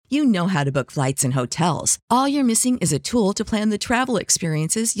You know how to book flights and hotels. All you're missing is a tool to plan the travel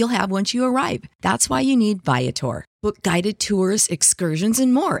experiences you'll have once you arrive. That's why you need Viator. Book guided tours, excursions,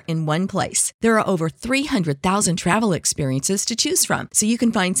 and more in one place. There are over 300,000 travel experiences to choose from, so you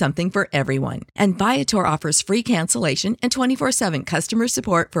can find something for everyone. And Viator offers free cancellation and 24/7 customer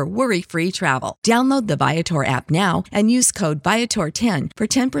support for worry-free travel. Download the Viator app now and use code Viator10 for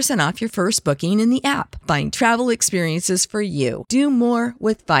 10% off your first booking in the app. Find travel experiences for you. Do more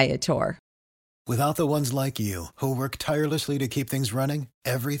with Viator. Without the ones like you, who work tirelessly to keep things running,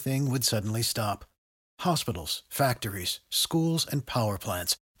 everything would suddenly stop. Hospitals, factories, schools, and power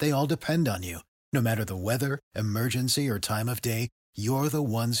plants, they all depend on you. No matter the weather, emergency, or time of day, you're the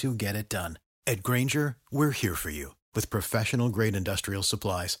ones who get it done. At Grainger, we're here for you with professional-grade industrial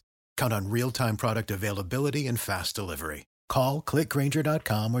supplies. Count on real-time product availability and fast delivery. Call, click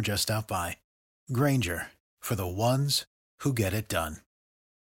Grainger.com, or just stop by. Grainger, for the ones who get it done.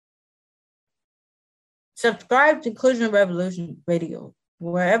 Subscribe to Inclusion Revolution Radio,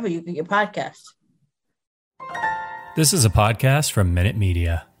 wherever you get your podcasts. This is a podcast from Minute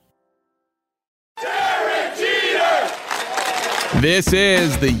Media. Derek Jeter! This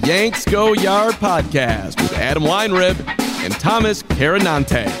is the Yanks Go Yard podcast with Adam Weinrib and Thomas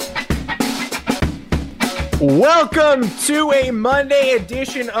Carinante. Welcome to a Monday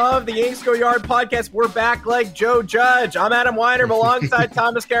edition of the Yanks Go Yard podcast. We're back like Joe Judge. I'm Adam Weinrib alongside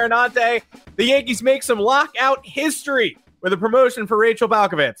Thomas Carinante. The Yankees make some lockout history with a promotion for Rachel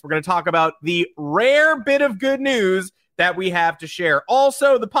Balkovec. We're going to talk about the rare bit of good news that we have to share.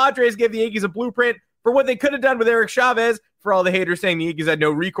 Also, the Padres gave the Yankees a blueprint for what they could have done with Eric Chavez. For all the haters saying the Yankees had no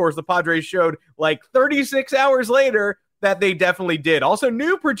recourse, the Padres showed like 36 hours later that they definitely did. Also,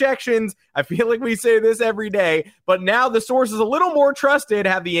 new projections. I feel like we say this every day, but now the source is a little more trusted,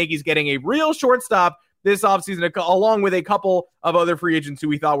 have the Yankees getting a real shortstop this offseason, along with a couple of other free agents who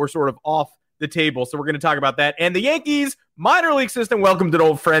we thought were sort of off the table. So we're going to talk about that. And the Yankees minor league system welcomed an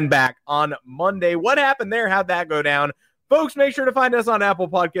old friend back on Monday. What happened there? How'd that go down? Folks, make sure to find us on Apple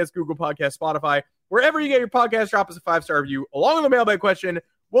Podcasts, Google Podcasts, Spotify, wherever you get your podcast. Drop us a 5-star review along with a mailbag question.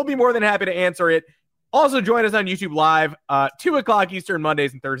 We'll be more than happy to answer it. Also join us on YouTube Live, 2 o'clock Eastern,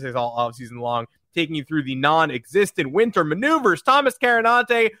 Mondays and Thursdays all off-season long, taking you through the non-existent winter maneuvers. Thomas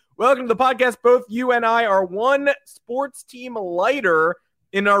Carinante, welcome to the podcast. Both you and I are one sports team lighter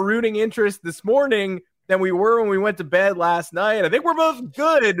in our rooting interest this morning than we were when we went to bed last night. I think we're both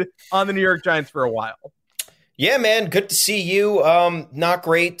good on the New York Giants for a while. Yeah, man, good to see you. Not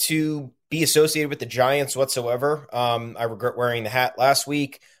great to be associated with the Giants whatsoever. I regret wearing the hat last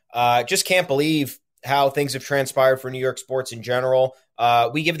week. Just can't believe how things have transpired for New York sports in general.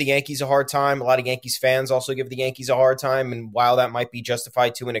 We give the Yankees a hard time. A lot of Yankees fans also give the Yankees a hard time. And while that might be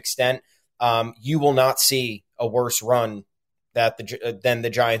justified to an extent, you will not see a worse run than the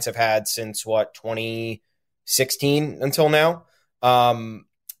Giants have had since 2016 until now.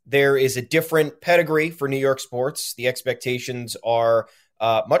 There is a different pedigree for New York sports. The expectations are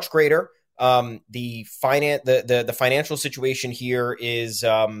much greater. The financial situation here is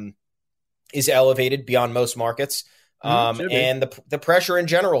elevated beyond most markets. And the pressure in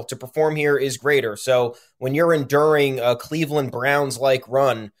general to perform here is greater. So when you're enduring a Cleveland Browns-like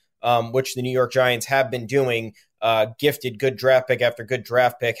run, which the New York Giants have been doing, gifted good draft pick after good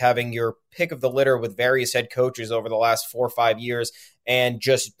draft pick, having your pick of the litter with various head coaches over the last 4 or 5 years, and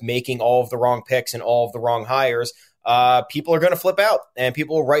just making all of the wrong picks and all of the wrong hires, people are going to flip out, and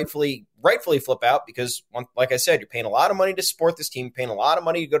people will rightfully flip out because, like I said, you're paying a lot of money to support this team, paying a lot of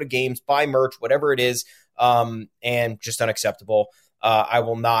money to go to games, buy merch, whatever it is, and just unacceptable. I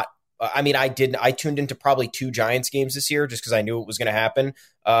will not. I tuned into probably 2 Giants games this year just because I knew it was going to happen.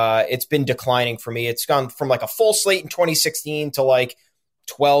 It's been declining for me. It's gone from like a full slate in 2016 to like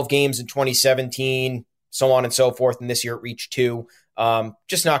 12 games in 2017, so on and so forth. And this year it reached 2.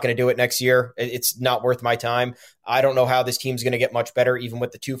 Just not going to do it next year. It's not worth my time. I don't know how this team's going to get much better, even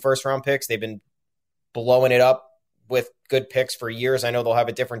with the 2 first-round picks. They've been blowing it up with good picks for years. I know they'll have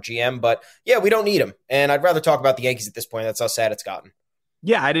a different GM, but yeah, we don't need them. And I'd rather talk about the Yankees at this point. That's how sad it's gotten.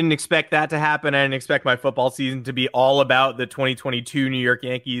 Yeah, I didn't expect that to happen. I didn't expect my football season to be all about the 2022 New York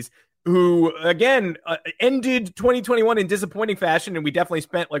Yankees, who, again, ended 2021 in disappointing fashion. And we definitely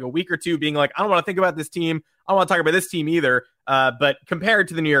spent like a week or two being like, I don't want to think about this team. I don't want to talk about this team either. But compared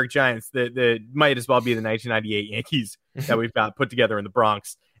to the New York Giants, the might as well be the 1998 Yankees that we've got put together in the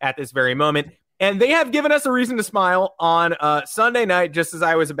Bronx at this very moment. And they have given us a reason to smile on Sunday night, just as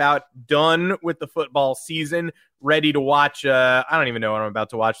I was about done with the football season, ready to watch. I don't even know what I'm about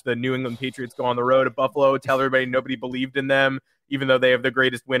to watch. The New England Patriots go on the road to Buffalo, tell everybody nobody believed in them. even though they have the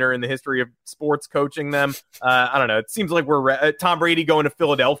greatest winner in the history of sports coaching them. I don't know. It seems like we're Tom Brady going to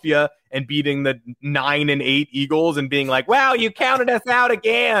Philadelphia and beating the 9-8 Eagles and being like, wow, you counted us out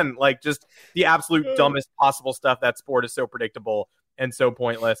again. Like, just the absolute dumbest possible stuff. That sport is so predictable and so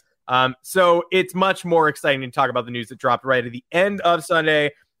pointless. So it's much more exciting to talk about the news that dropped right at the end of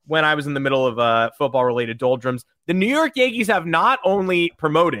Sunday when I was in the middle of football-related doldrums. The New York Yankees have not only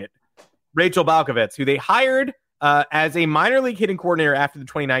promoted Rachel Balkovec, who they hired as a minor league hitting coordinator after the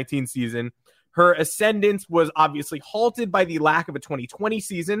 2019 season. Her ascendance was obviously halted by the lack of a 2020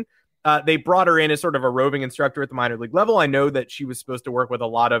 season. They brought her in as sort of a roving instructor at the minor league level. I know that she was supposed to work with a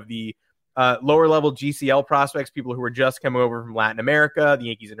lot of the lower level GCL prospects, people who were just coming over from Latin America, the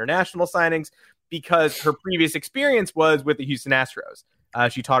Yankees international signings, because her previous experience was with the Houston Astros.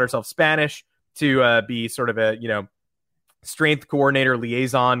 She taught herself Spanish to be sort of a, strength coordinator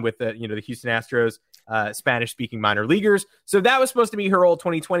liaison with the Houston Astros, Spanish-speaking minor leaguers. So that was supposed to be her role.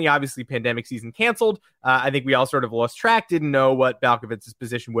 2020, obviously, pandemic season canceled. I think we all sort of lost track, didn't know what Balkovec's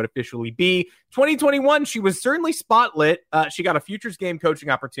position would officially be. 2021, she was certainly spotlit. She got a Futures Game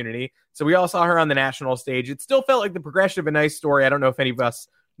coaching opportunity, so we all saw her on the national stage. It still felt like the progression of a nice story. I don't know if any of us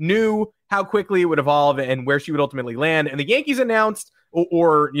knew how quickly it would evolve and where she would ultimately land. And the Yankees announced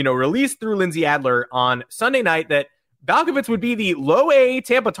or released through Lindsay Adler on Sunday night that Balkovec would be the low-A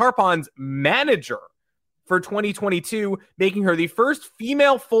Tampa Tarpons manager for 2022, making her the first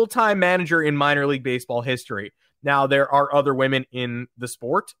female full-time manager in minor league baseball history. Now, there are other women in the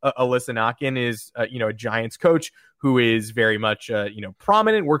sport. Alyssa Nakin is, a Giants coach who is very much,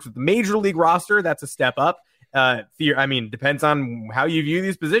 prominent, works with the major league roster. That's a step up. Depends on how you view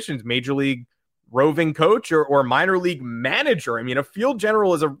these positions, major league roving coach or minor league manager. I mean, a field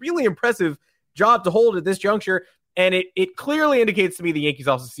general is a really impressive job to hold at this juncture. And it clearly indicates to me the Yankees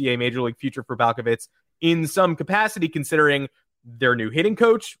also see a major league future for Balkovec in some capacity, considering their new hitting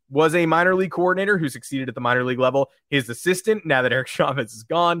coach was a minor league coordinator who succeeded at the minor league level. His assistant, now that Eric Chavez is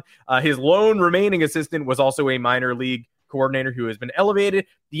gone, his lone remaining assistant was also a minor league coordinator who has been elevated.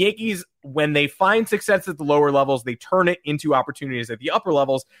 The Yankees, when they find success at the lower levels, they turn it into opportunities at the upper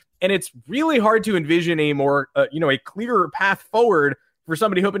levels. And it's really hard to envision a more, a clearer path forward for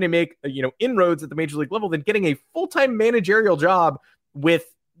somebody hoping to make, inroads at the major league level than getting a full-time managerial job with,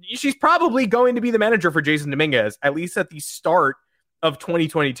 she's probably going to be the manager for Jason Dominguez, at least at the start of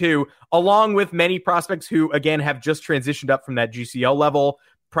 2022, along with many prospects who, again, have just transitioned up from that GCL level.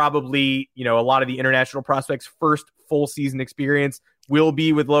 Probably, a lot of the international prospects' first full season experience will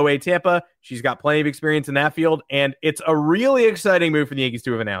be with Low A Tampa. She's got plenty of experience in that field, and it's a really exciting move for the Yankees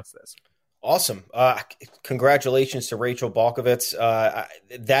to have announced this. Awesome. Congratulations to Rachel Balkovec.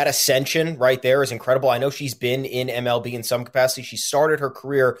 That ascension right there is incredible. I know she's been in MLB in some capacity. She started her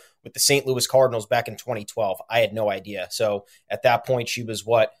career with the St. Louis Cardinals back in 2012. I had no idea. So at that point, she was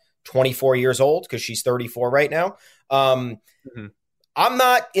 24 years old, because she's 34 right now. I'm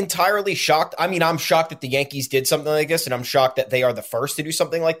not entirely shocked. I mean, I'm shocked that the Yankees did something like this, and I'm shocked that they are the first to do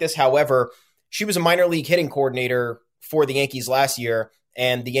something like this. However, she was a minor league hitting coordinator for the Yankees last year,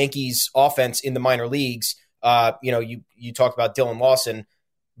 and the Yankees offense in the minor leagues, you talked about Dylan Lawson,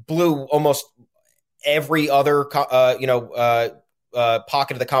 blew almost every other, pocket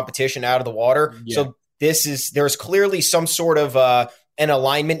of the competition out of the water. Yeah. So there's clearly some sort of an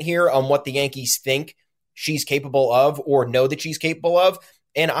alignment here on what the Yankees think she's capable of or know that she's capable of.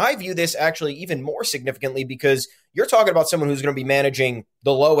 And I view this actually even more significantly because you're talking about someone who's going to be managing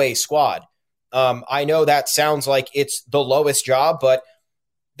the low A squad. I know that sounds like it's the lowest job, but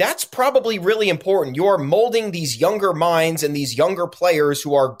that's probably really important. You're molding these younger minds and these younger players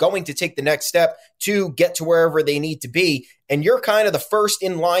who are going to take the next step to get to wherever they need to be. And you're kind of the first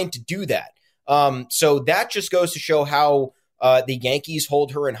in line to do that. So that just goes to show how the Yankees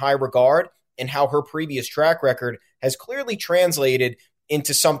hold her in high regard and how her previous track record has clearly translated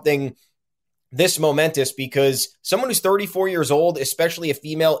into something this momentous, because someone who's 34 years old, especially a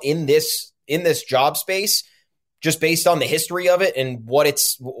female in this job space, just based on the history of it and what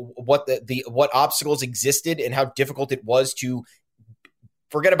obstacles existed and how difficult it was to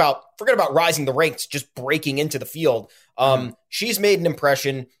forget about rising the ranks, just breaking into the field. She's made an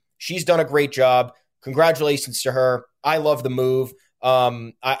impression. She's done a great job. Congratulations to her. I love the move.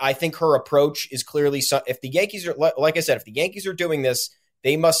 I think her approach is clearly, if the Yankees are, like I said, if the Yankees are doing this,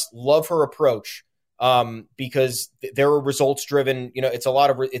 they must love her approach. Because they're a results driven,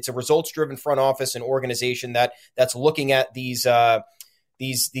 it's a results driven front office and organization that's looking at these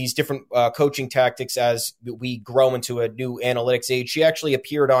different coaching tactics as we grow into a new analytics age. She actually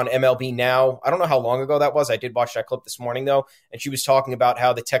appeared on MLB Now. I don't know how long ago that was. I did watch that clip this morning though. And she was talking about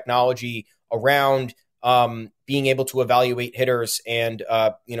how the technology around being able to evaluate hitters and,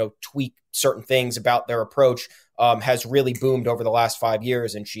 tweak certain things about their approach has really boomed over the last 5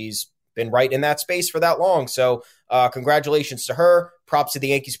 years. And she's been right in that space for that long. So congratulations to her. Props to the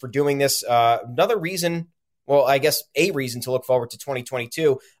Yankees for doing this. Another reason, well, I guess a reason to look forward to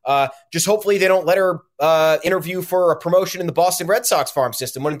 2022. Just hopefully they don't let her interview for a promotion in the Boston Red Sox farm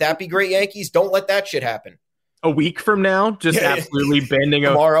system. Wouldn't that be great, Yankees? Don't let that shit happen. A week from now, just absolutely bending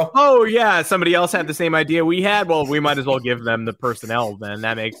tomorrow. Oh, yeah, somebody else had the same idea we had. Well, we might as well give them the personnel then.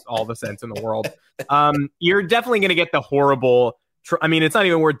 That makes all the sense in the world. You're definitely going to get the horrible... it's not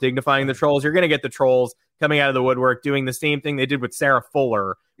even worth dignifying the trolls. You're going to get the trolls coming out of the woodwork doing the same thing they did with Sarah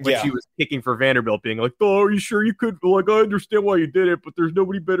Fuller when she was kicking for Vanderbilt, being like, "Oh, are you sure you could? Like, I understand why you did it, but there's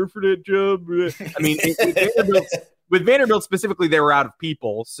nobody better for that job." With Vanderbilt specifically, they were out of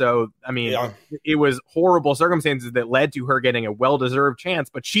people. So, it was horrible circumstances that led to her getting a well-deserved chance,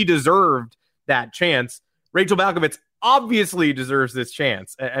 but she deserved that chance. Rachel Balkovec obviously deserves this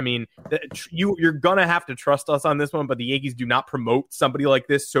chance. You're going to have to trust us on this one, but the Yankees do not promote somebody like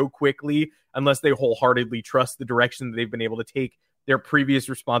this so quickly unless they wholeheartedly trust the direction that they've been able to take their previous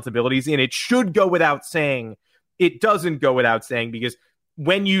responsibilities in. It should go without saying. It doesn't go without saying, because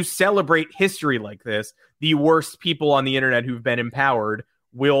when you celebrate history like this, the worst people on the internet who've been empowered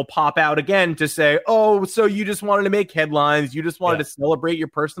will pop out again to say, "Oh, so you just wanted to make headlines. You just wanted to celebrate your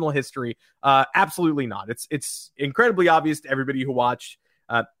personal history." Absolutely not. It's incredibly obvious to everybody who watched.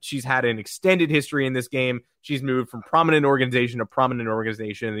 She's had an extended history in this game. She's moved from prominent organization to prominent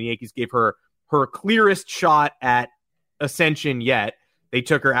organization. And the Yankees gave her clearest shot at ascension yet. They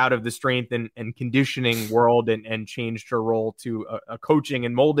took her out of the strength and conditioning world and changed her role to a coaching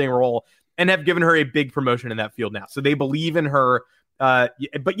and molding role, and have given her a big promotion in that field now. So they believe in her.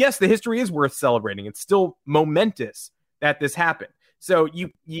 But yes, the history is worth celebrating. It's still momentous that this happened. So you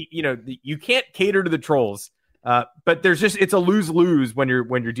can't cater to the trolls, but it's a lose-lose when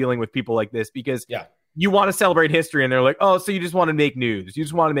you're dealing with people like this, because you want to celebrate history and they're like, "Oh, so you just want to make news. You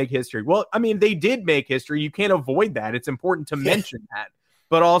just want to make history." Well, they did make history. You can't avoid that. It's important to mention that,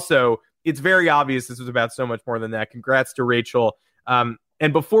 but also it's very obvious this was about so much more than that. Congrats to Rachel.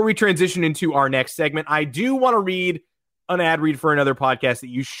 And before we transition into our next segment, I do want to read an ad read for another podcast that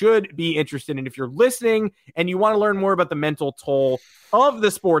you should be interested in. If you're listening and you want to learn more about the mental toll of the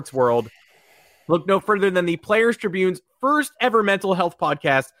sports world, look no further than the Players Tribune's first ever mental health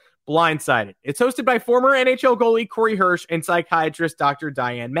podcast, Blindsided. It's hosted by former NHL goalie Corey Hirsch and psychiatrist Dr.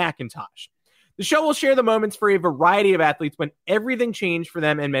 Diane McIntosh. The show will share the moments for a variety of athletes when everything changed for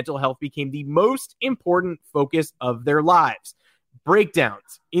them and mental health became the most important focus of their lives.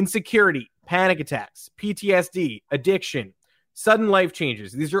 Breakdowns, insecurity, panic attacks, PTSD, addiction, sudden life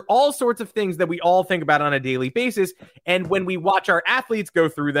changes. These are all sorts of things that we all think about on a daily basis. And when we watch our athletes go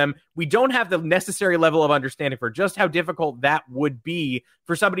through them, we don't have the necessary level of understanding for just how difficult that would be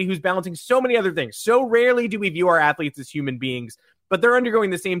for somebody who's balancing so many other things. So rarely do we view our athletes as human beings, but they're undergoing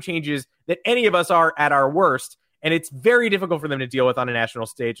the same changes that any of us are at our worst. And it's very difficult for them to deal with on a national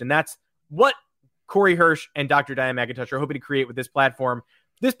stage. And that's what Corey Hirsch and Dr. Diane McIntosh are hoping to create with this platform.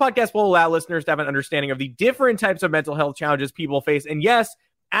 This podcast will allow listeners to have an understanding of the different types of mental health challenges people face. And yes,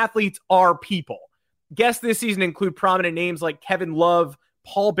 athletes are people. Guests this season include prominent names like Kevin Love,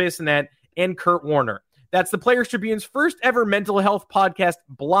 Paul Bissonnette, and Kurt Warner. That's the Players Tribune's first ever mental health podcast,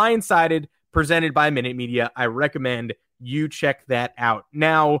 Blindsided, presented by Minute Media. I recommend you check that out.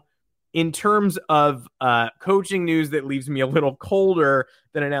 Now, in terms of coaching news that leaves me a little colder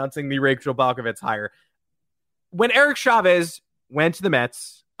than announcing the Rachel Balkovec hire, when Eric Chavez went to the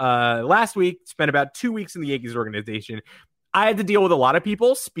Mets last week, spent about 2 weeks in the Yankees organization, I had to deal with a lot of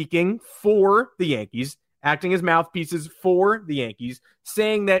people speaking for the Yankees, acting as mouthpieces for the Yankees,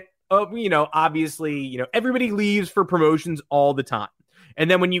 saying that, obviously, everybody leaves for promotions all the time. And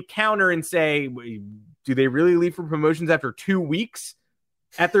then when you counter and say, do they really leave for promotions after 2 weeks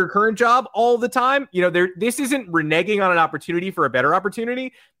at their current job all the time? This isn't reneging on an opportunity for a better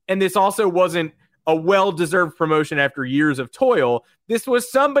opportunity. And this also wasn't a well-deserved promotion after years of toil. This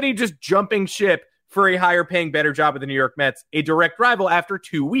was somebody just jumping ship for a higher paying, better job at the New York Mets, a direct rival, after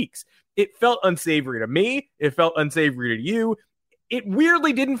 2 weeks. It felt unsavory to me. It felt unsavory to you. It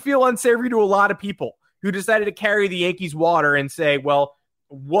weirdly didn't feel unsavory to a lot of people who decided to carry the Yankees water and say, well,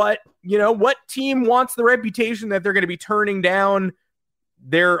 what team wants the reputation that they're going to be turning down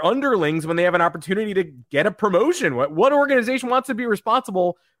their underlings when they have an opportunity to get a promotion? What organization wants to be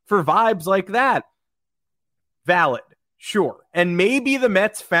responsible for vibes like that? Valid, sure. And maybe the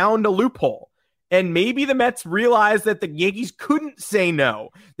Mets found a loophole. And maybe the Mets realized that the Yankees couldn't say no.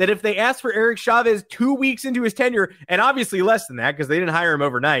 That if they asked for Eric Chavez 2 weeks into his tenure, and obviously less than that because they didn't hire him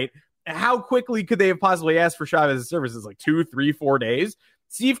overnight, how quickly could they have possibly asked for Chavez's services? Like 2, 3, 4 days?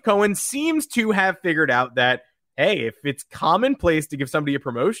 Steve Cohen seems to have figured out that, hey, if it's commonplace to give somebody a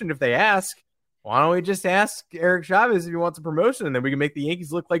promotion if they ask, why don't we just ask Eric Chavez if he wants a promotion, and then we can make the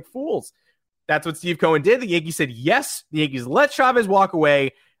Yankees look like fools. That's what Steve Cohen did. The Yankees said yes. The Yankees let Chavez walk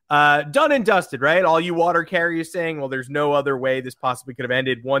away. Done and dusted, right? All you water carriers saying, well, there's no other way this possibly could have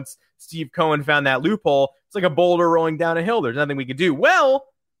ended once Steve Cohen found that loophole. It's like a boulder rolling down a hill. There's nothing we could do. Well,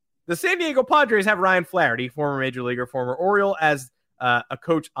 the San Diego Padres have Ryan Flaherty, former Major Leaguer, former Oriole, as a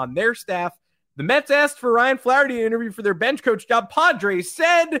coach on their staff. The Mets asked for Ryan Flaherty to interview for their bench coach job. Padres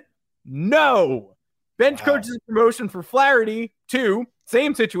said no. Bench coach's promotion for Flaherty, too.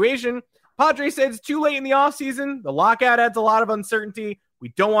 Same situation. Padres said it's too late in the offseason. The lockout adds a lot of uncertainty. We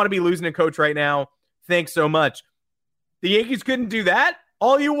don't want to be losing a coach right now. Thanks so much. The Yankees couldn't do that.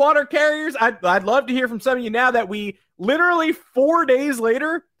 All you water carriers, I'd love to hear from some of you now that we literally 4 days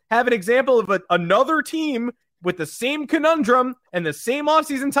later have an example of another team with the same conundrum and the same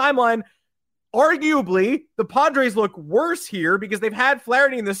offseason timeline. Arguably, the Padres look worse here because they've had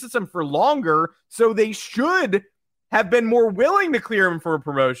Flaherty in the system for longer, so they should have been more willing to clear him for a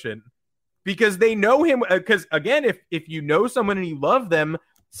promotion. Because they know him, because again, if you know someone and you love them,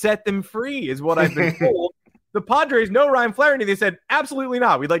 set them free is what I've been told. The Padres know Ryan Flaherty. They said, absolutely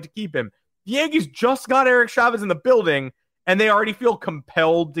not. We'd like to keep him. The Yankees just got Eric Chavez in the building, and they already feel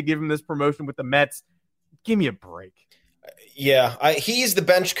compelled to give him this promotion with the Mets. Give me a break. Yeah, he's the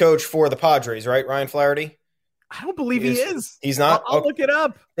bench coach for the Padres, right, Ryan Flaherty? I don't believe he is. He's not? I'll look it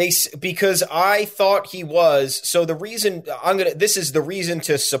up. Because I thought he was. So the reason this is the reason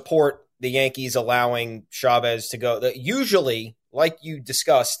to support the Yankees allowing Chavez to go. Usually, like you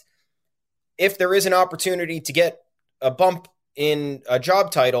discussed, if there is an opportunity to get a bump in a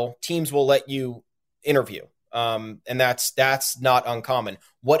job title, teams will let you interview. And that's not uncommon.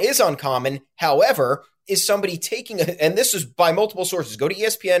 What is uncommon, however, is somebody taking and this is by multiple sources. Go to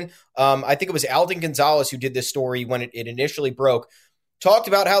ESPN. I think it was Alden Gonzalez who did this story when it initially broke, talked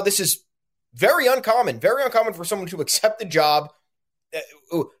about how this is very uncommon for someone to accept a job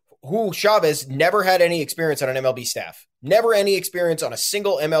who Chavez never had any experience on an MLB staff, never any experience on a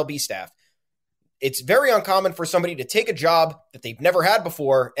single MLB staff. It's very uncommon for somebody to take a job that they've never had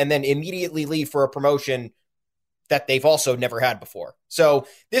before and then immediately leave for a promotion that they've also never had before. So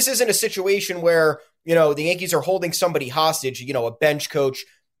this isn't a situation where, the Yankees are holding somebody hostage, a bench coach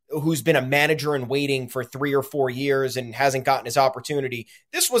who's been a manager in waiting for 3 or 4 years and hasn't gotten his opportunity.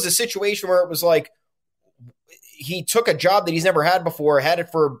 This was a situation where it was like, he took a job that he's never had before, had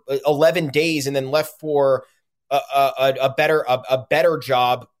it for 11 days, and then left for a better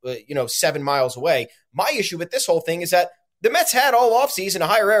job, 7 miles away. My issue with this whole thing is that the Mets had all offseason to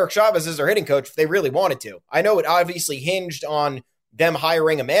hire Eric Chavez as their hitting coach if they really wanted to. I know it obviously hinged on them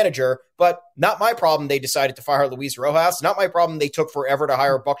hiring a manager, but not my problem they decided to fire Luis Rojas. Not my problem they took forever to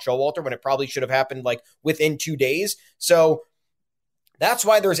hire Buck Showalter when it probably should have happened like within 2 days. So that's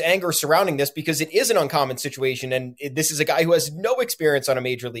why there's anger surrounding this, because it is an uncommon situation, and this is a guy who has no experience on a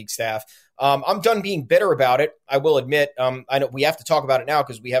major league staff. I'm done being bitter about it, I will admit. I know we have to talk about it now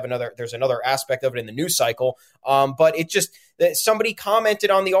because there's another aspect of it in the news cycle. But it just somebody commented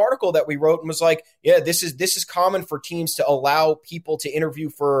on the article that we wrote and was like, "Yeah, this is common for teams to allow people to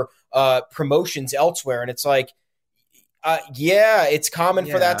interview for promotions elsewhere," and it's like. Yeah, it's common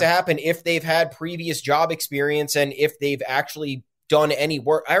for that to happen if they've had previous job experience and if they've actually done any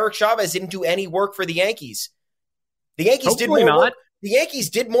work. Eric Chavez didn't do any work for the Yankees. The Yankees did more work. The Yankees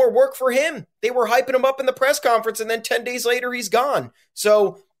did more work for him. They were hyping him up in the press conference, and then 10 days later, he's gone.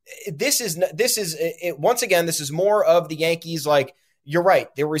 So this is once again, this is more of the Yankees. Like, you're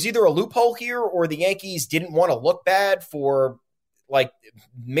right. There was either a loophole here, or the Yankees didn't want to look bad for like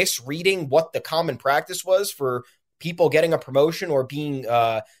misreading what the common practice was for people getting a promotion or being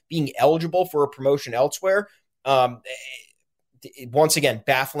eligible for a promotion elsewhere. Once again,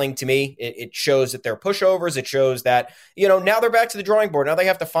 baffling to me. It shows that they're pushovers. It shows that, now they're back to the drawing board. Now they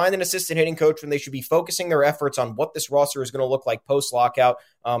have to find an assistant hitting coach when they should be focusing their efforts on what this roster is going to look like post-lockout.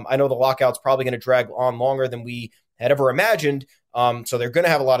 I know the lockout's probably going to drag on longer than we had ever imagined. So they're going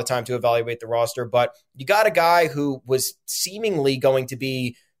to have a lot of time to evaluate the roster. But you got a guy who was seemingly going to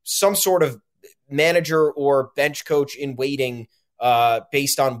be some sort of manager or bench coach in waiting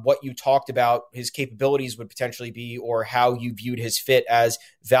based on what you talked about his capabilities would potentially be, or how you viewed his fit as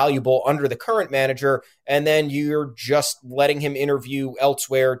valuable under the current manager. And then you're just letting him interview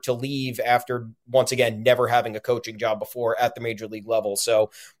elsewhere to leave after, once again, never having a coaching job before at the major league level. So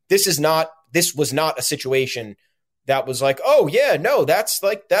this was not a situation that was like, oh yeah, no, that's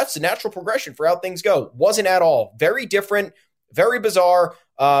the natural progression for how things go. Wasn't at all. Very different, very bizarre.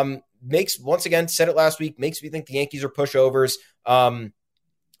 once again, said it last week, makes me think the Yankees are pushovers.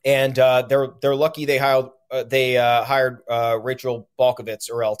 And they're lucky they hired Rachel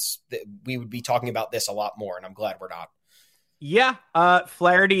Balkovitz, or else we would be talking about this a lot more. And I'm glad we're not. Yeah.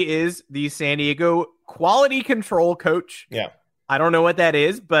 Flaherty is the San Diego quality control coach. Yeah. I don't know what that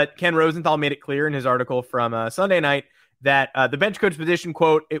is, but Ken Rosenthal made it clear in his article from Sunday night that the bench coach position,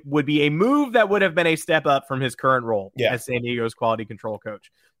 quote, it would be a move that would have been a step up from his current role as San Diego's quality control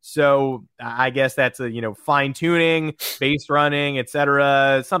coach. So I guess that's a, fine tuning, base running,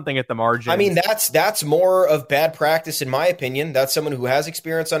 etc., something at the margin. I mean, that's more of bad practice, in my opinion. That's someone who has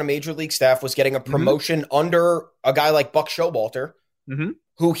experience on a major league staff, was getting a promotion under a guy like Buck Showalter,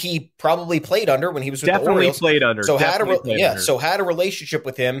 who he probably played under when he was with the Orioles. Played under. So had a relationship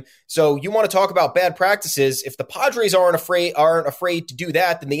with him. So you want to talk about bad practices? If the Padres aren't afraid to do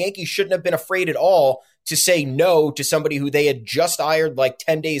that, then the Yankees shouldn't have been afraid at all to say no to somebody who they had just hired like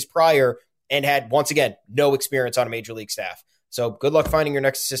 10 days prior and had, once again, no experience on a major league staff. So good luck finding your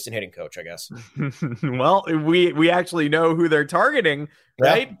next assistant hitting coach, I guess. Well, we actually know who they're targeting,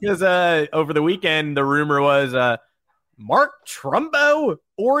 right? Because over the weekend, the rumor was Mark Trumbo,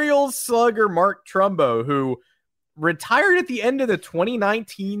 Orioles slugger Mark Trumbo, who retired at the end of the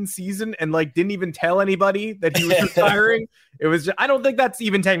 2019 season and didn't even tell anybody that he was retiring. It was I don't think that's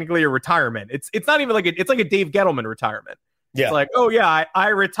even technically a retirement. It's not even it's like a Dave Gettleman retirement. Yeah. It's like, oh yeah, I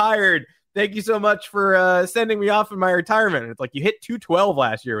retired. Thank you so much for sending me off in my retirement. And it's like, you hit 212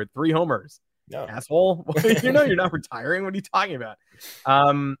 last year with 3 homers. No. Asshole. You're not retiring. What are you talking about?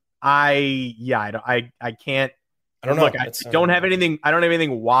 I can't. I don't know. Look, I don't have anything. I don't have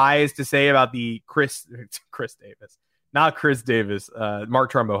anything wise to say about the Chris Davis, not Chris Davis,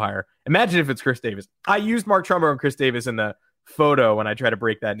 Mark Trumbo hire. Imagine if it's Chris Davis. I used Mark Trumbo and Chris Davis in the photo when I try to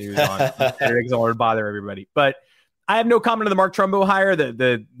break that news on Saturday because I want to bother everybody. But I have no comment on the Mark Trumbo hire.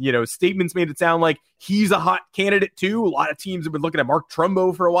 The statements made it sound like he's a hot candidate too. A lot of teams have been looking at Mark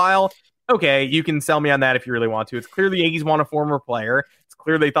Trumbo for a while. Okay, you can sell me on that if you really want to. It's clear the Yankees want a former player. It's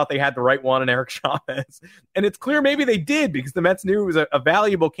clear they thought they had the right one in Eric Chavez. And it's clear maybe they did because the Mets knew it was a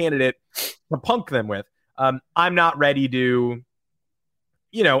valuable candidate to punk them with. I'm not ready to,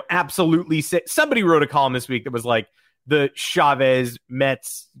 absolutely say. Somebody wrote a column this week that was like, the Chavez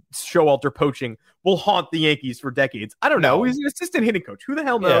Mets Showalter poaching will haunt the Yankees for decades. I don't know. No. He's an assistant hitting coach. Who the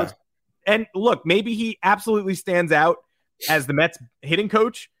hell knows? Yeah. And look, maybe he absolutely stands out as the Mets hitting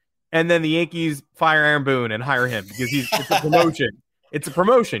coach. And then the Yankees fire Aaron Boone and hire him because it's a promotion. It's a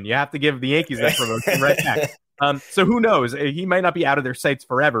promotion. You have to give the Yankees that promotion right back. So who knows? He might not be out of their sights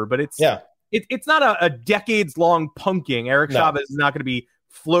forever, but it's not a decades-long punking. Eric Chavez is not going to be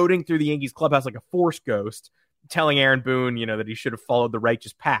floating through the Yankees clubhouse like a force ghost, telling Aaron Boone, that he should have followed the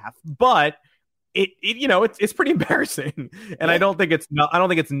righteous path. But it's pretty embarrassing, and I don't think it's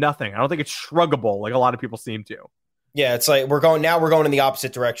nothing. I don't think it's shruggable like a lot of people seem to. Yeah, it's like we're going in the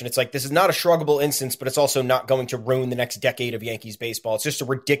opposite direction. It's like this is not a shruggable instance, but it's also not going to ruin the next decade of Yankees baseball. It's just a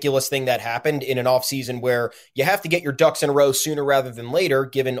ridiculous thing that happened in an offseason where you have to get your ducks in a row sooner rather than later,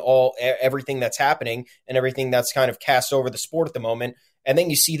 given everything that's happening and everything that's kind of cast over the sport at the moment. And then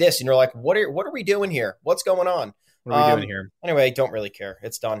you see this and you're like, what are we doing here? What's going on? What are we doing here? Anyway, don't really care.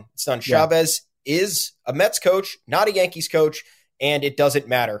 It's done. It's done. Yeah. Chavez is a Mets coach, not a Yankees coach, and it doesn't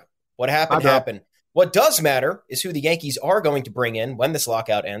matter. What happened. What does matter is who the Yankees are going to bring in when this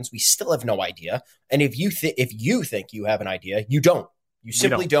lockout ends. We still have no idea. And if you think you have an idea, you don't. You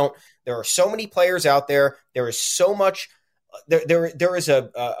simply don't. There are so many players out there. There is so much. There is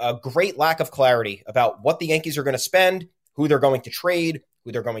a great lack of clarity about what the Yankees are going to spend, who they're going to trade,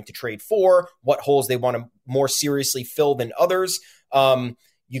 who they're going to trade for, what holes they want to more seriously fill than others.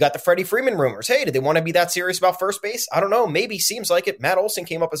 You got the Freddie Freeman rumors. Hey, did they want to be that serious about first base? I don't know. Maybe. Seems like it. Matt Olson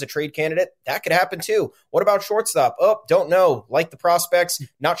came up as a trade candidate. That could happen too. What about shortstop? Oh, don't know. Like the prospects.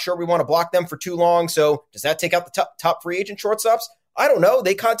 Not sure we want to block them for too long. So does that take out the top free agent shortstops? I don't know.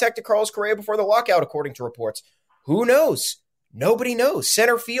 They contacted Carlos Correa before the lockout, according to reports. Who knows? Nobody knows.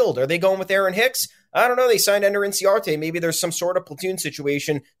 Center field. Are they going with Aaron Hicks? I don't know. They signed Ender Inciarte. Maybe there's some sort of platoon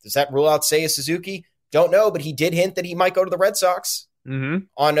situation. Does that rule out Seiya Suzuki? Don't know, but he did hint that he might go to the Red Sox. On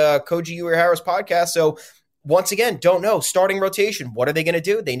Koji Uehara's podcast. So once again, don't know. Starting rotation. What are they going to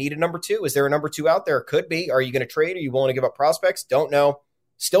do? They need a number 2. Is there a number 2 out there? Could be. Are you going to trade? Are you willing to give up prospects? Don't know.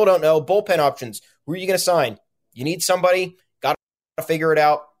 Still don't know. Bullpen options. Who are you going to sign? You need somebody. Got to figure it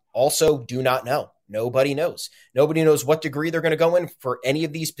out. Also, do not know. Nobody knows. Nobody knows what degree they're going to go in for any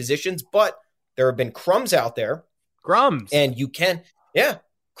of these positions, but there have been crumbs out there. Crumbs. And you can,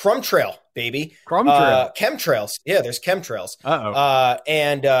 crumb trail, baby. Crumb trail. Chemtrails. Yeah, there's chemtrails. Uh-oh.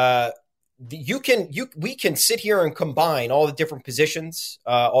 And we can sit here and combine all the different positions,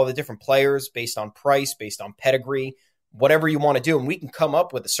 all the different players based on price, based on pedigree, whatever you want to do, and we can come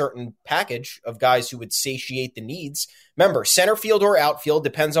up with a certain package of guys who would satiate the needs. Remember, center field or outfield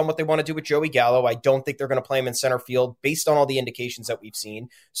depends on what they want to do with Joey Gallo. I don't think they're going to play him in center field based on all the indications that we've seen.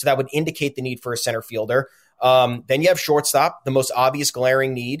 So that would indicate the need for a center fielder. Then you have shortstop, the most obvious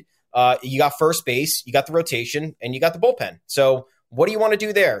glaring need. You got first base, you got the rotation, and you got the bullpen. So what do you want to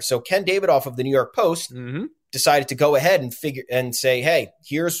do there? So Ken Davidoff of the New York Post decided to go ahead and say, hey,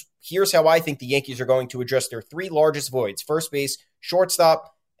 here's how I think the Yankees are going to address their three largest voids: first base,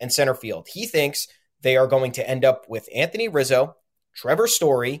 shortstop, and center field. He thinks they are going to end up with Anthony Rizzo, Trevor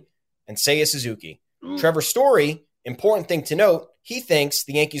Story, and Seiya Suzuki. Trevor Story, important thing to note, he thinks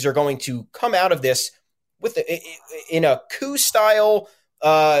the Yankees are going to come out of this with in a coup style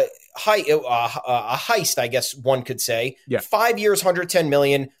a heist, I guess one could say. Yeah. 5 years, $110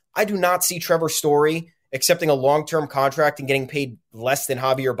 million. I do not see Trevor Story accepting a long-term contract and getting paid less than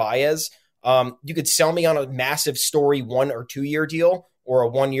Javier Baez. You could sell me on a massive Story 1 or 2 year deal or a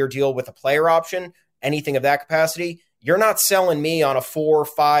 1 year deal with a player option, anything of that capacity. You're not selling me on a 4,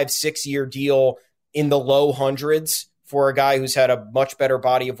 5, 6 year deal in the low hundreds for a guy who's had a much better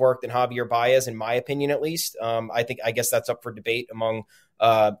body of work than Javier Baez, in my opinion, at least. I guess that's up for debate among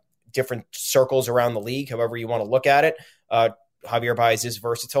different circles around the league, however you want to look at it. Javier Baez is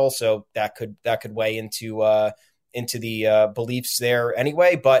versatile, so that could weigh into the beliefs there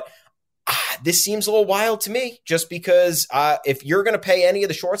anyway. But this seems a little wild to me, just because if you're going to pay any of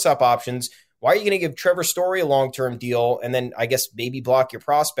the shortstop options, why are you going to give Trevor Story a long-term deal and then I guess maybe block your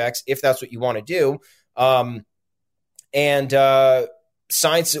prospects if that's what you want to do?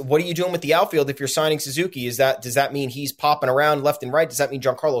 Signs. What are you doing with the outfield if you're signing Suzuki? Does that mean he's popping around left and right? Does that mean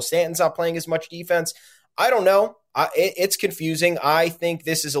Giancarlo Stanton's not playing as much defense? I don't know. It's confusing. I think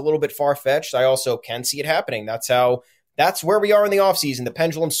this is a little bit far-fetched. I also can see it happening. That's where we are in the offseason. The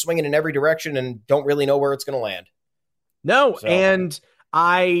pendulum's swinging in every direction and don't really know where it's going to land. No, so. And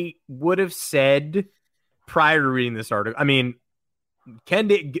I would have said prior to reading this article, I mean, Ken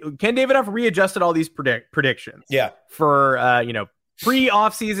Davidoff readjusted all these predictions. Yeah. For,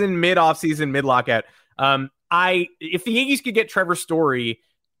 pre-offseason, mid-offseason, mid-lockout. If the Yankees could get Trevor Story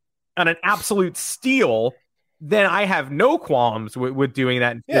on an absolute steal, then I have no qualms with doing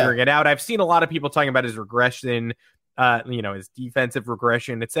that and figuring it out. I've seen a lot of people talking about his regression, his defensive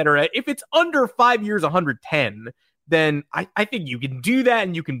regression, et cetera. If it's under 5 years, 110, then I think you can do that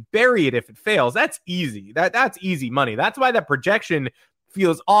and you can bury it if it fails. That's easy. That's easy money. That's why that projection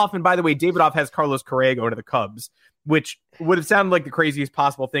feels off. And by the way, Davidoff has Carlos Correa going to the Cubs, which would have sounded like the craziest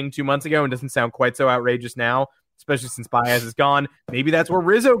possible thing 2 months ago and doesn't sound quite so outrageous now, especially since Baez is gone. Maybe that's where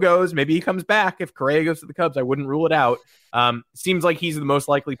Rizzo goes. Maybe he comes back. If Correa goes to the Cubs, I wouldn't rule it out. Seems like he's the most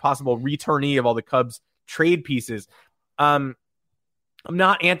likely possible returnee of all the Cubs trade pieces. I'm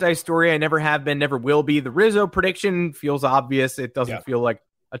not anti-Story. I never have been, never will be. The Rizzo prediction feels obvious. It doesn't feel like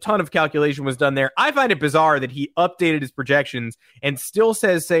a ton of calculation was done there. I find it bizarre that he updated his projections and still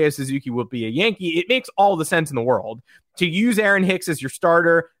says Seiya Suzuki will be a Yankee. It makes all the sense in the world to use Aaron Hicks as your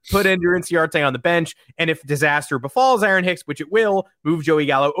starter, put Ender Inciarte on the bench, and if disaster befalls Aaron Hicks, which it will, move Joey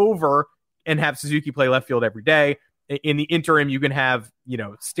Gallo over and have Suzuki play left field every day. In the interim, you can have,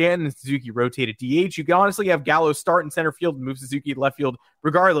 Stanton and Suzuki rotate at DH. You can honestly have Gallo start in center field and move Suzuki to left field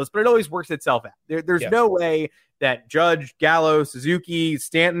regardless, but it always works itself out. There's no way that Judge, Gallo, Suzuki,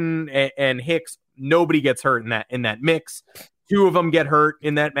 Stanton, and Hicks, nobody gets hurt in that mix. Two of them get hurt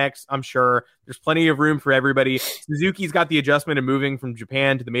in that mix, I'm sure. There's plenty of room for everybody. Suzuki's got the adjustment of moving from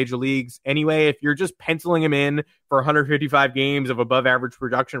Japan to the major leagues. Anyway, if you're just penciling him in for 155 games of above average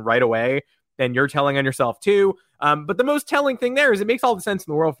production right away, then you're telling on yourself too. But the most telling thing there is it makes all the sense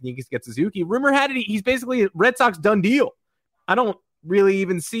in the world for the Yankees to get Suzuki. Rumor had it he's basically a Red Sox done deal. I don't really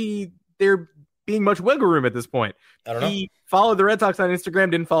even see there being much wiggle room at this point. I don't know. He followed the Red Sox on Instagram,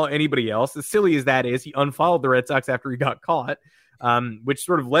 didn't follow anybody else. As silly as that is, he unfollowed the Red Sox after he got caught, which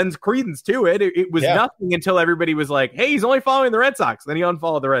sort of lends credence to it. It was nothing until everybody was like, hey, he's only following the Red Sox. Then he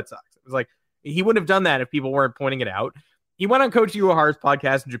unfollowed the Red Sox. It was like, he wouldn't have done that if people weren't pointing it out. He went on Koji Uehara's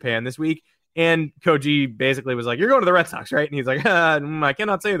podcast in Japan this week, and Koji basically was like, you're going to the Red Sox, right? And he's like, I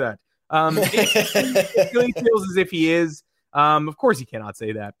cannot say that. It really feels as if he is. Of course he cannot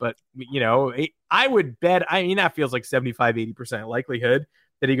say that, but I would bet, that feels like 75-80% likelihood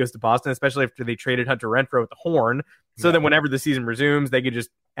that he goes to Boston, especially after they traded Hunter Renfroe with the horn. So then whenever the season resumes, they could just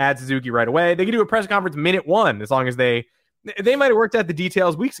add Suzuki right away. They could do a press conference minute one, as long as they might have worked out the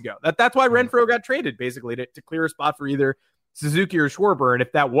details weeks ago. That's why Renfroe got traded, basically, to clear a spot for either Suzuki or Schwarber. And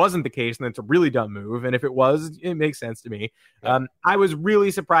if that wasn't the case, then it's a really dumb move. And if it was, it makes sense to me. I was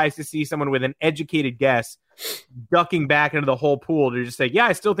really surprised to see someone with an educated guess ducking back into the whole pool to just say, yeah,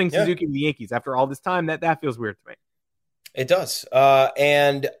 I still think Suzuki and the Yankees. After all this time, that feels weird to me. It does.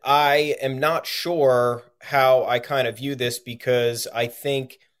 And I am not sure how I kind of view this, because I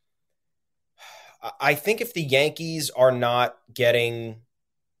think if the Yankees are not getting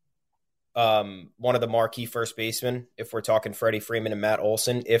one of the marquee first basemen, if we're talking Freddie Freeman and Matt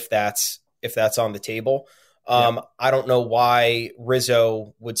Olson, if that's on the table, I don't know why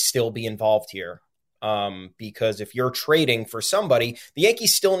Rizzo would still be involved here. Because if you're trading for somebody, the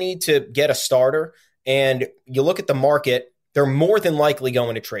Yankees still need to get a starter. And you look at the market, they're more than likely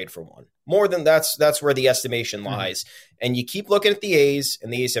going to trade for one. More than that's where the estimation lies. And you keep looking at the A's,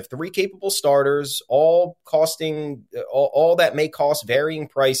 and the A's have 3 capable starters, all costing all that may cost varying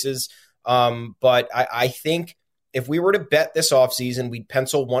prices. But I think if we were to bet this offseason, we'd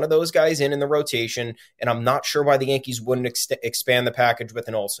pencil one of those guys in the rotation, and I'm not sure why the Yankees wouldn't expand the package with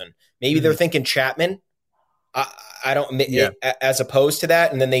an Olson. Maybe they're thinking Chapman. I don't, as opposed to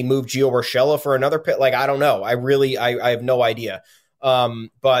that, and then they move Gio Urshela for another pit. Like, I don't know. I have no idea.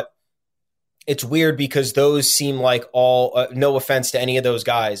 But it's weird because those seem like all, no offense to any of those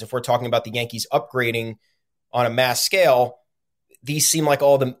guys. If we're talking about the Yankees upgrading on a mass scale, these seem like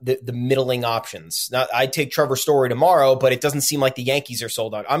all the middling options. Now, I'd take Trevor Story tomorrow, but it doesn't seem like the Yankees are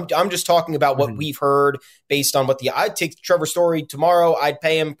sold on. I'm just talking about what we've heard based on I'd take Trevor Story tomorrow. I'd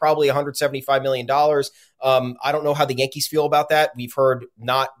pay him probably $175 million. I don't know how the Yankees feel about that. We've heard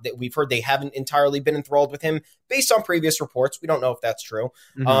they haven't entirely been enthralled with him based on previous reports. We don't know if that's true.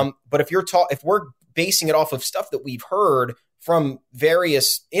 But if we're basing it off of stuff that we've heard from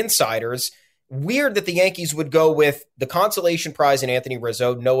various insiders, weird that the Yankees would go with the consolation prize in Anthony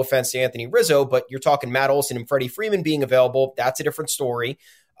Rizzo. No offense to Anthony Rizzo, but you're talking Matt Olson and Freddie Freeman being available. That's a different story.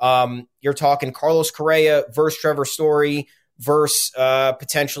 You're talking Carlos Correa versus Trevor Story versus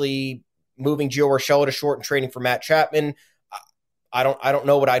potentially moving Gio Urshela to short and trading for Matt Chapman. I don't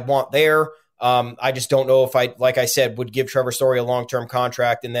know what I'd want there. I just don't know if like I said, would give Trevor Story a long-term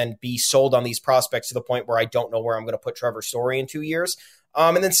contract and then be sold on these prospects to the point where I don't know where I'm going to put Trevor Story in 2 years.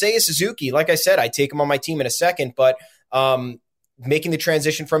 And then Seiya Suzuki, like I said, I'd take him on my team in a second, but making the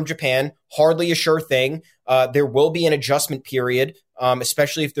transition from Japan, hardly a sure thing. There will be an adjustment period,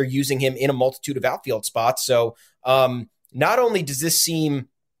 especially if they're using him in a multitude of outfield spots. So not only does this seem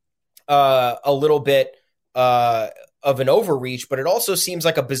a little bit of an overreach, but it also seems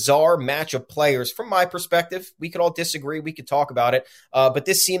like a bizarre match of players from my perspective. We could all disagree. We could talk about it. But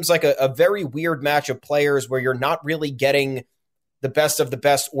this seems like a very weird match of players where you're not really getting the best of the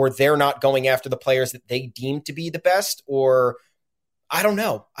best, or they're not going after the players that they deem to be the best, or I don't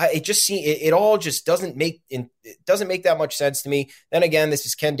know. It all just doesn't make that much sense to me. Then again, this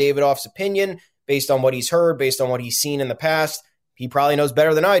is Ken Davidoff's opinion based on what he's heard, based on what he's seen in the past. He probably knows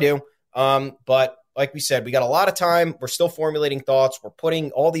better than I do. But like we said, we got a lot of time. We're still formulating thoughts. We're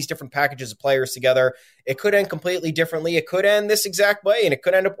putting all these different packages of players together. It could end completely differently. It could end this exact way, and it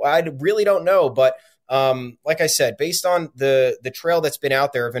could end up, I really don't know. But like I said, based on the trail that's been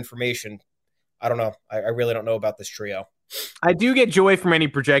out there of information, I don't know. I really don't know about this trio. I do get joy from any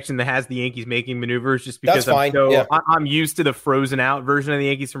projection that has the Yankees making maneuvers, just because I'm used to the frozen out version of the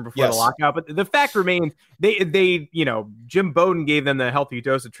Yankees from before the lockout. But the fact remains, they Jim Bowden gave them the healthy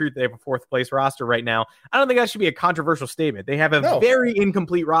dose of truth. They have a 4th place roster right now. I don't think that should be a controversial statement. They have a very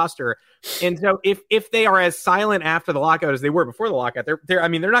incomplete roster, and so if they are as silent after the lockout as they were before the lockout, they're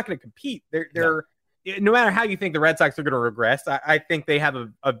not going to compete. No matter how you think the Red Sox are going to regress, I think they have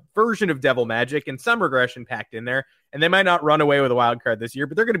a version of devil magic and some regression packed in there, and they might not run away with a wild card this year,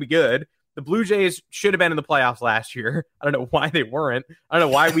 but they're going to be good. The Blue Jays should have been in the playoffs last year. I don't know why they weren't. I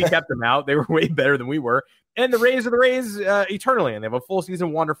don't know why we kept them out. They were way better than we were. And the Rays are the Rays eternally, and they have a full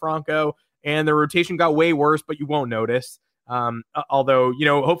season Wander Franco, and the rotation got way worse, but you won't notice. Although,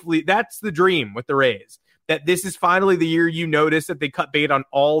 hopefully that's the dream with the Rays, that this is finally the year you notice that they cut bait on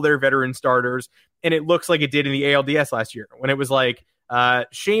all their veteran starters. And it looks like it did in the ALDS last year when it was like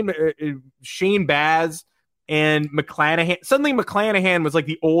Shane Baz and McClanahan. Suddenly McClanahan was like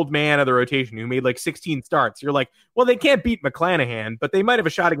the old man of the rotation who made like 16 starts. You're like, well, they can't beat McClanahan, but they might have a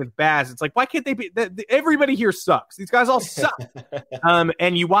shot against Baz. It's like, why can't they beat? Everybody here sucks. These guys all suck.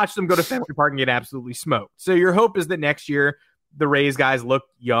 And you watch them go to Fenway Park and get absolutely smoked. So your hope is that next year the Rays guys look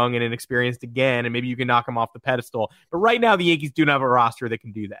young and inexperienced again, and maybe you can knock them off the pedestal. But right now the Yankees do not have a roster that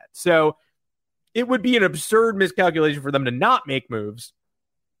can do that. So it would be an absurd miscalculation for them to not make moves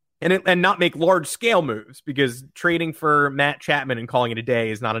and not make large-scale moves, because trading for Matt Chapman and calling it a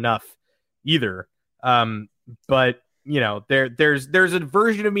day is not enough either. But, there's a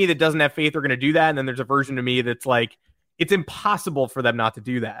version of me that doesn't have faith they're going to do that. And then there's a version of me that's like, it's impossible for them not to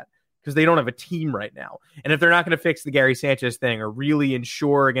do that because they don't have a team right now. And if they're not going to fix the Gary Sanchez thing or really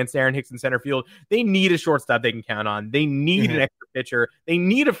ensure against Aaron Hicks in center field, they need a shortstop they can count on. They need an extra pitcher. They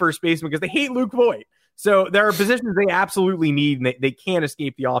need a first baseman because they hate Luke Voit. So there are positions they absolutely need, and they can't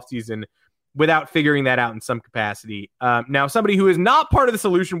escape the offseason without figuring that out in some capacity. Now, somebody who is not part of the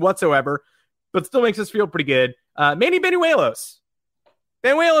solution whatsoever, but still makes us feel pretty good, Manny Banuelos.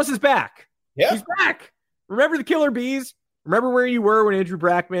 Banuelos is back. Yeah. He's back. Remember the Killer Bees? Remember where you were when Andrew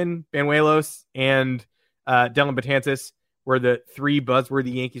Brackman, Banuelos, and Dylan Betances were the three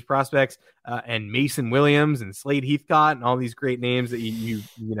buzzworthy Yankees prospects, and Mason Williams and Slade Heathcott and all these great names that you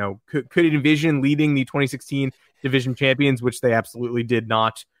could envision leading the 2016 division champions, which they absolutely did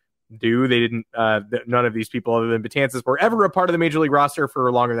not do. They didn't. None of these people other than Betances were ever a part of the Major League roster for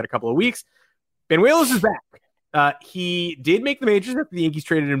longer than a couple of weeks. Banuelos is back. He did make the majors after the Yankees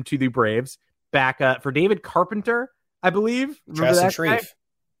traded him to the Braves. Back for David Carpenter, I believe. Chasen Shreve.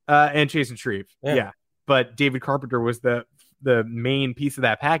 And Chasen Shreve. Yeah. But David Carpenter was the main piece of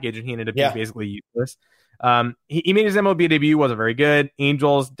that package, and he ended up being basically useless. He made his MLB debut, wasn't very good.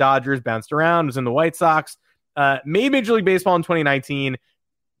 Angels, Dodgers, bounced around, was in the White Sox. Made Major League Baseball in 2019.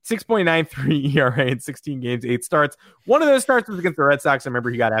 6.93 ERA in 16 games, 8 starts. One of those starts was against the Red Sox. I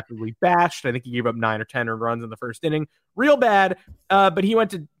remember he got absolutely bashed. I think he gave up 9 or 10 runs in the first inning. Real bad. But he went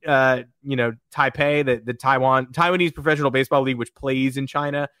to, Taipei, the Taiwanese Professional Baseball League, which plays in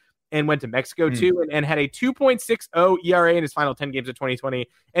China, and went to Mexico too, and had a 2.60 ERA in his final 10 games of 2020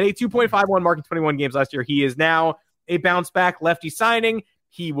 and a 2.51 mark in 21 games last year. He is now a bounce back lefty signing.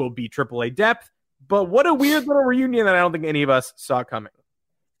 He will be AAA depth. But what a weird little reunion that I don't think any of us saw coming.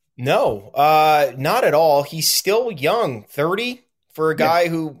 No, not at all. He's still young, 30 for a guy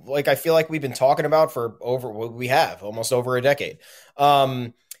who, I feel like we've been talking about for almost over a decade.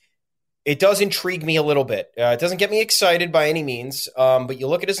 It does intrigue me a little bit. It doesn't get me excited by any means, but you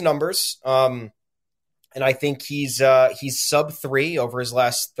look at his numbers, and I think he's sub 3 over his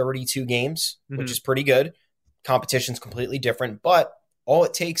last 32 games, which is pretty good. Competition's completely different, but all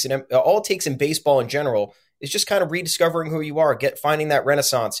it takes in baseball in general is just kind of rediscovering who you are, finding that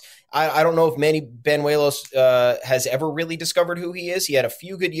renaissance. I don't know if Manny Banuelos has ever really discovered who he is. He had a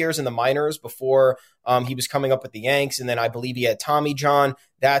few good years in the minors before he was coming up with the Yanks, and then I believe he had Tommy John.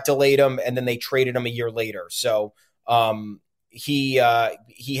 That delayed him, and then they traded him a year later. So he had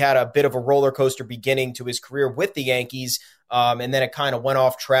a bit of a roller coaster beginning to his career with the Yankees, and then it kind of went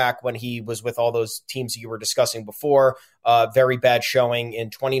off track when he was with all those teams that you were discussing before. Very bad showing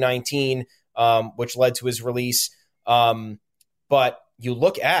in 2019. Which led to his release. But you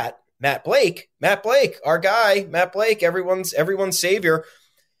look at Matt Blake, our guy, Matt Blake, everyone's savior.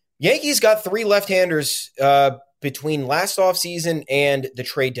 Yankees got 3 left-handers between last offseason and the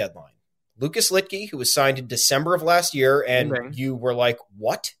trade deadline. Lucas Litke, who was signed in December of last year, and you were like,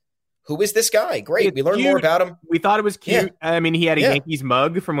 what? Who is this guy? Great. We learned more about him. We thought it was cute. Yeah. I mean, he had a Yankees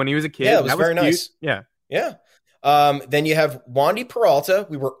mug from when he was a kid. Yeah, it was very nice. Yeah. Yeah. Then you have Wandy Peralta.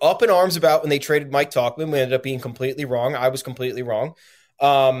 We were up in arms about when they traded Mike Tauchman. We ended up being completely wrong. I was completely wrong.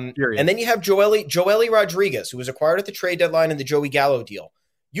 And then you have Joely Rodriguez, who was acquired at the trade deadline in the Joey Gallo deal.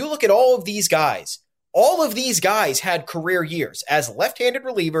 You look at all of these guys. All of these guys had career years as left-handed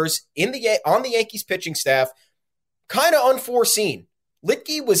relievers on the Yankees pitching staff. Kind of unforeseen.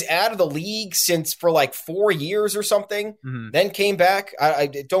 Litke was out of the league for like 4 years or something, then came back.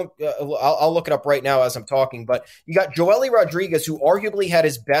 I'll look it up right now as I'm talking, but you got Joely Rodriguez, who arguably had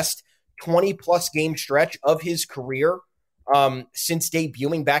his best 20-plus game stretch of his career since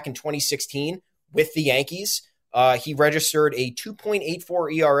debuting back in 2016 with the Yankees. He registered a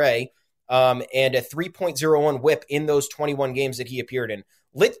 2.84 ERA and a 3.01 whip in those 21 games that he appeared in.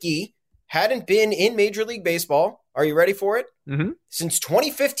 Litke hadn't been in Major League Baseball. Are you ready for it? Since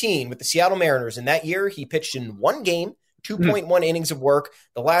 2015 with the Seattle Mariners. And that year, he pitched in 1 game, 2.1 innings of work.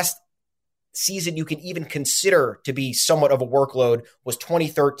 The last season you can even consider to be somewhat of a workload was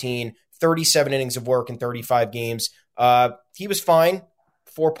 2013, 37 innings of work in 35 games. He was fine,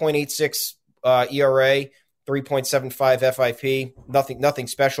 4.86 ERA, 3.75 FIP, nothing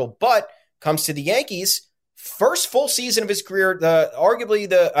special. But comes to the Yankees, first full season of his career, definitely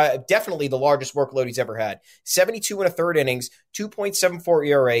the largest workload he's ever had. 72 1/3 innings, 2.74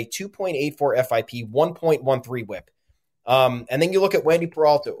 ERA, 2.84 FIP, 1.13 whip. And then you look at Wandy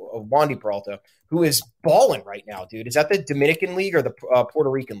Peralta, who is balling right now, dude. Is that the Dominican League or the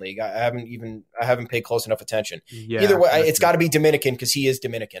Puerto Rican League? I haven't paid close enough attention. Yeah, either way, it's got to be Dominican because he is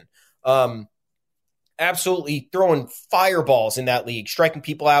Dominican. Absolutely throwing fireballs in that league, striking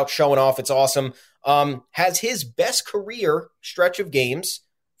people out, showing off. It's awesome. has his best career stretch of games,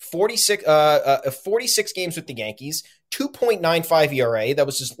 46 games with the Yankees, 2.95 ERA. That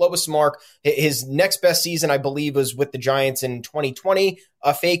was his lowest mark. His next best season, I believe, was with the Giants in 2020,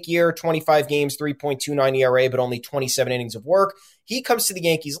 a fake year, 25 games, 3.29 ERA, but only 27 innings of work. He comes to the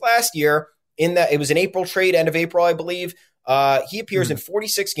Yankees last year in that it was an April trade, end of April, I believe. He appears in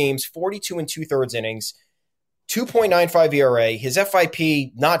 46 games, 42 and 2/3 innings, 2.95 ERA. His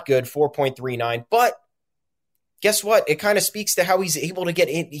FIP, not good, 4.39, but guess what? It kind of speaks to how he's able to get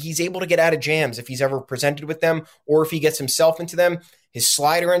in. He's able to get out of jams if he's ever presented with them or if he gets himself into them. His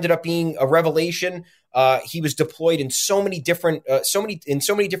slider ended up being a revelation. He was deployed in so many different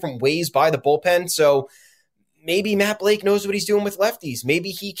ways by the bullpen. So maybe Matt Blake knows what he's doing with lefties.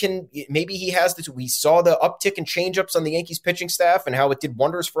 Maybe he has this. We saw the uptick in changeups on the Yankees pitching staff and how it did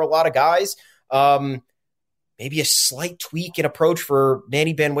wonders for a lot of guys. Maybe a slight tweak in approach for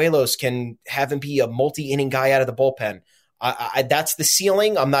Manny Banuelos can have him be a multi-inning guy out of the bullpen. That's the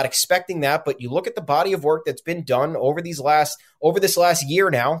ceiling. I'm not expecting that, but you look at the body of work that's been done over this last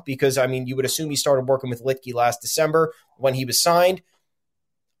year now, because I mean, you would assume he started working with Litke last December when he was signed.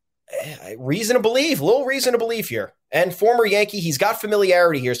 Little reason to believe here. And former Yankee, he's got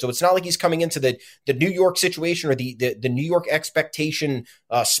familiarity here, so it's not like he's coming into the New York situation or the New York expectation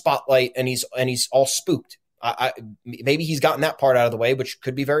spotlight, and he's all spooked. Maybe he's gotten that part out of the way, which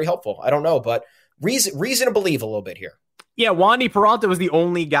could be very helpful. I don't know, but reason to believe a little bit here. Yeah, Wandy Peralta was the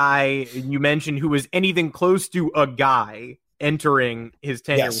only guy you mentioned who was anything close to a guy entering his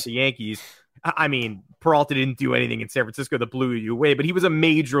tenure with the Yankees. I mean, Peralta didn't do anything in San Francisco that blew you away, but he was a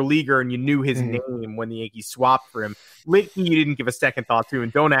major leaguer, and you knew his name when the Yankees swapped for him. Litke, you didn't give a second thought to,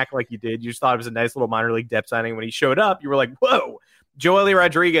 and don't act like you did. You just thought it was a nice little minor league depth signing. When he showed up, you were like, whoa. Joely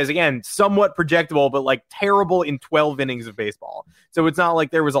Rodriguez, again, somewhat projectable, but like terrible in 12 innings of baseball. So it's not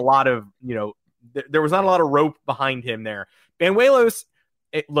like there was a lot of, there was not a lot of rope behind him there. Banuelos,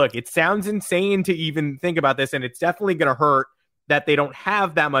 it sounds insane to even think about this, and it's definitely going to hurt that they don't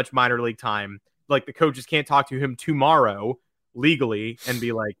have that much minor league time. Like the coaches can't talk to him tomorrow legally and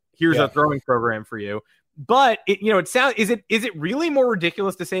be like, here's a throwing program for you. But is it really more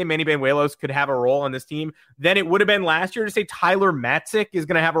ridiculous to say Manny Banuelos could have a role on this team than it would have been last year to say Tyler Matzik is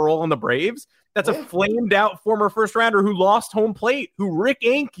going to have a role on the Braves? That's a flamed out former first rounder who lost home plate, who Rick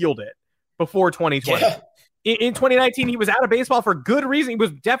Ankiel'd it before 2020. Yeah. In 2019, he was out of baseball for good reason. He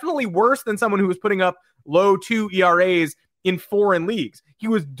was definitely worse than someone who was putting up low 2 ERAs in foreign leagues. He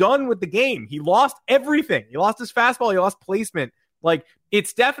was done with the game. He lost everything. He lost his fastball. He lost placement. Like,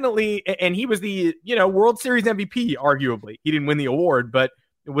 it's definitely, and he was the, World Series MVP, arguably. He didn't win the award, but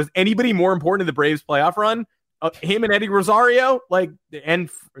was anybody more important in the Braves playoff run? Him and Eddie Rosario,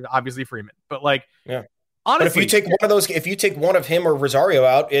 and obviously Freeman. But honestly. But if you take one of him or Rosario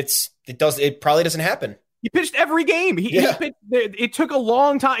out, it probably doesn't happen. He pitched every game. It took a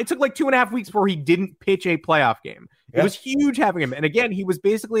long time. It took like 2.5 weeks before he didn't pitch a playoff game. It was huge having him. And again, he was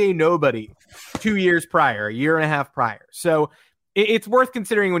basically a nobody 2 years prior, a year and a half prior. So it's worth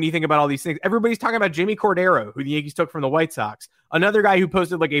considering when you think about all these things. Everybody's talking about Jimmy Cordero, who the Yankees took from the White Sox, another guy who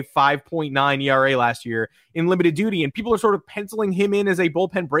posted like a 5.9 ERA last year in limited duty, and people are sort of penciling him in as a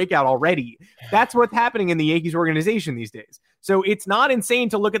bullpen breakout already. That's what's happening in the Yankees organization these days. So it's not insane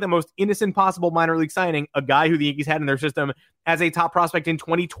to look at the most innocent possible minor league signing, a guy who the Yankees had in their system as a top prospect in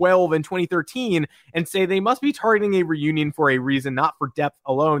 2012 and 2013, and say they must be targeting a reunion for a reason, not for depth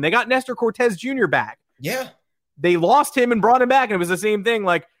alone. They got Nestor Cortez Jr. back. Yeah. They lost him and brought him back, and it was the same thing,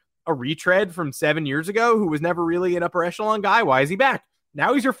 like a retread from 7 years ago who was never really an upper echelon guy. Why is he back?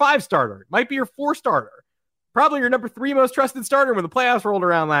 Now he's your 5 starter. Might be your 4 starter. Probably your number 3 most trusted starter when the playoffs rolled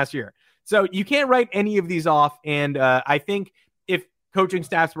around last year. So you can't write any of these off, and I think if coaching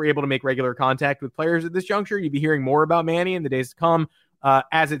staffs were able to make regular contact with players at this juncture, you'd be hearing more about Manny in the days to come.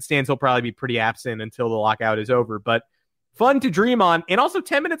 As it stands, he'll probably be pretty absent until the lockout is over, but fun to dream on, and also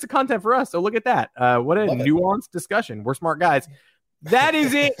 10 minutes of content for us. So look at that. What a nuanced discussion. We're smart guys. That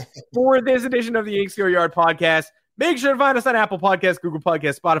is it for this edition of the Yanks Go Yard podcast. Make sure to find us on Apple Podcasts, Google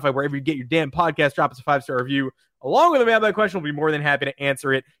Podcasts, Spotify, wherever you get your damn podcast. Drop us a 5-star review. Along with a mailbag question, we'll be more than happy to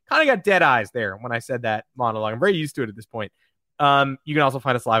answer it. Kind of got dead eyes there when I said that monologue. I'm very used to it at this point. You can also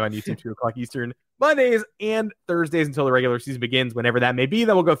find us live on YouTube, 2 o'clock Eastern, Mondays and Thursdays until the regular season begins, whenever that may be.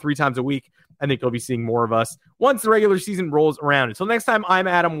 Then we'll go 3 times a week. I think you'll be seeing more of us once the regular season rolls around. Until next time, I'm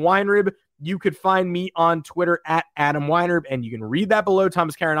Adam Weinrib. You could find me on Twitter at Adam Weinrib, and you can read that below.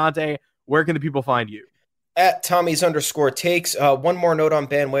 Thomas Carinante, where can the people find you? At Tommy's_takes. One more note on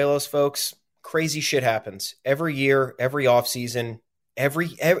Banuelos, folks. Crazy shit happens every year, every offseason.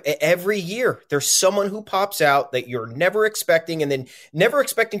 Every year, there's someone who pops out that you're never expecting, and then never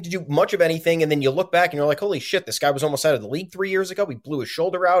expecting to do much of anything. And then you look back and you're like, holy shit, this guy was almost out of the league 3 years ago. He blew his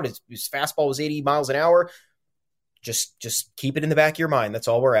shoulder out. His fastball was 80 miles an hour. Just keep it in the back of your mind. That's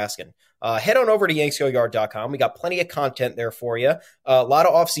all we're asking. Head on over to yanksgoyard.com. We got plenty of content there for you. A lot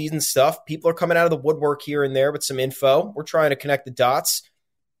of off-season stuff. People are coming out of the woodwork here and there with some info. We're trying to connect the dots,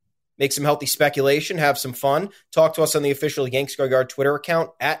 make some healthy speculation, have some fun. Talk to us on the official Yanks Go Yard Twitter account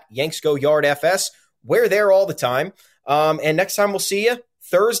at YanksGoYardFS. We're there all the time. And next time we'll see you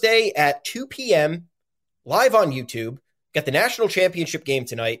Thursday at 2 p.m. live on YouTube. Got the national championship game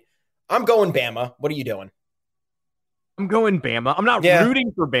tonight. I'm going Bama. What are you doing? I'm going Bama. I'm not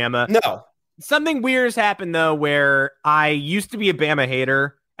rooting for Bama. No. Something weird has happened, though, where I used to be a Bama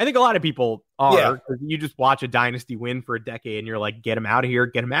hater. I think a lot of people are. Because you just watch a dynasty win for a decade, and you're like, get him out of here.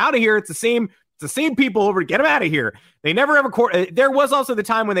 Get him out of here. It's the same people over. Get him out of here. They never have a quarterback. There was also the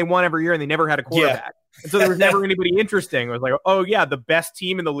time when they won every year, and they never had a quarterback. Yeah. And so there was never anybody interesting. It was like, oh, yeah, the best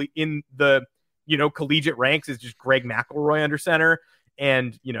team in the collegiate ranks is just Greg McElroy under center.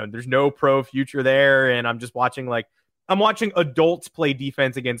 And, there's no pro future there. And I'm just watching, I'm watching adults play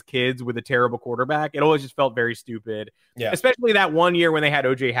defense against kids with a terrible quarterback. It always just felt very stupid. Yeah. Especially that one year when they had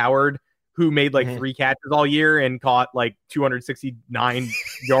OJ Howard, who made 3 catches all year and caught 269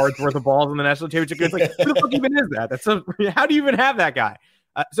 yards worth of balls in the national championship. It's like, who the fuck even is that? How do you even have that guy?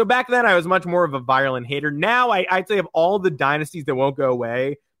 So back then I was much more of a violent hater. Now I'd say of all the dynasties that won't go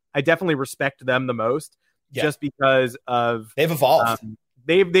away, I definitely respect them the most just because of they've evolved.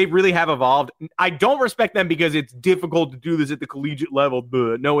 They really have evolved. I don't respect them because it's difficult to do this at the collegiate level.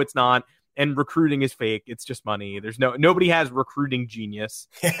 But no, it's not. And recruiting is fake. It's just money. There's nobody has recruiting genius.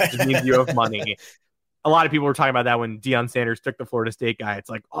 It means you have money. A lot of people were talking about that when Deion Sanders took the Florida State guy. It's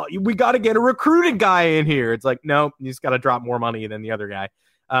like, oh, we got to get a recruiting guy in here. It's like, no, you just got to drop more money than the other guy.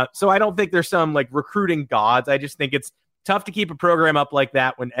 So I don't think there's some recruiting gods. I just think it's tough to keep a program up like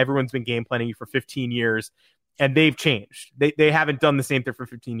that when everyone's been game planning for 15 years. And they've changed. They haven't done the same thing for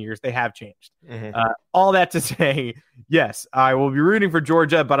 15 years. They have changed. Mm-hmm. All that to say, yes, I will be rooting for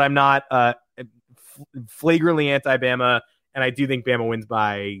Georgia, but I'm not flagrantly anti-Bama, and I do think Bama wins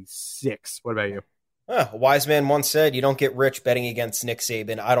by 6. What about you? A wise man once said, you don't get rich betting against Nick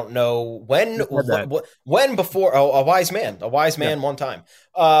Saban. I don't know when before. Oh, a wise man one time.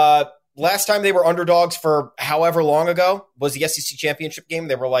 Last time they were underdogs for however long ago was the SEC championship game.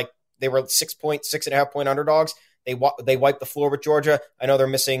 They were 6.5 point underdogs. They wiped the floor with Georgia. I know they're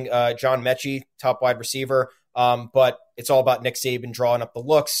missing John Mechie, top wide receiver, but it's all about Nick Saban drawing up the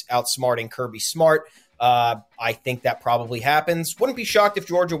looks, outsmarting Kirby Smart. I think that probably happens. Wouldn't be shocked if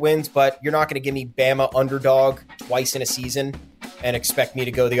Georgia wins, but you're not going to give me Bama underdog twice in a season and expect me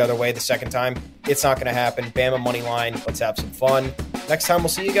to go the other way the second time. It's not going to happen. Bama money line. Let's have some fun. Next time we'll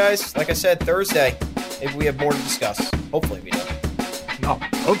see you guys, like I said, Thursday. Maybe we have more to discuss. Hopefully we do. No,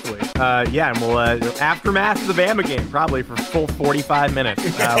 hopefully. And we'll aftermath of the Bama game probably for full 45 minutes.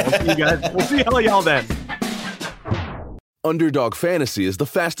 We'll see you guys. We'll see all y'all then. Underdog Fantasy is the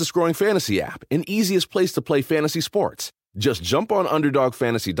fastest growing fantasy app and easiest place to play fantasy sports. Just jump on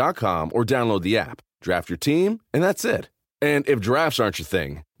UnderdogFantasy.com or download the app, draft your team, and that's it. And if drafts aren't your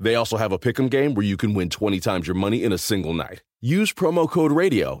thing, they also have a pick'em game where you can win 20 times your money in a single night. Use promo code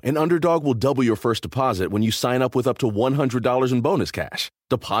RADIO, and Underdog will double your first deposit when you sign up with up to $100 in bonus cash.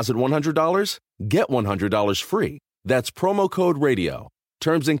 Deposit $100, get $100 free. That's promo code RADIO.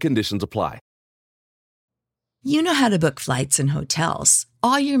 Terms and conditions apply. You know how to book flights and hotels.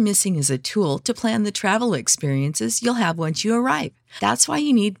 All you're missing is a tool to plan the travel experiences you'll have once you arrive. That's why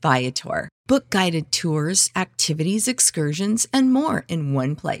you need Viator. Book guided tours, activities, excursions, and more in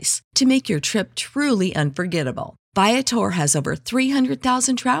one place to make your trip truly unforgettable. Viator has over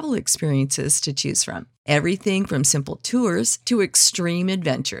 300,000 travel experiences to choose from. Everything from simple tours to extreme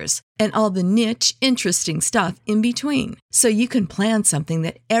adventures and all the niche, interesting stuff in between. So you can plan something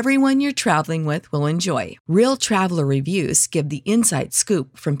that everyone you're traveling with will enjoy. Real traveler reviews give the inside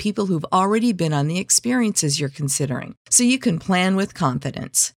scoop from people who've already been on the experiences you're considering. So you can plan with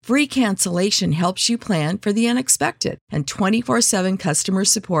confidence. Free cancellation helps you plan for the unexpected. And 24/7 customer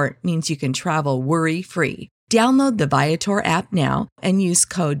support means you can travel worry-free. Download the Viator app now and use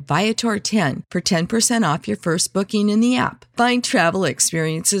code Viator10 for 10% off your first booking in the app. Find travel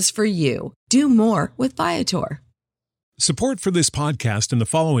experiences for you. Do more with Viator. Support for this podcast and the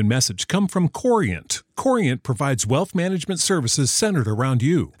following message come from Corient. Corient provides wealth management services centered around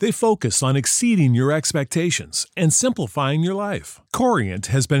you. They focus on exceeding your expectations and simplifying your life. Corient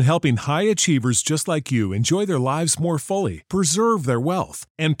has been helping high achievers just like you enjoy their lives more fully, preserve their wealth,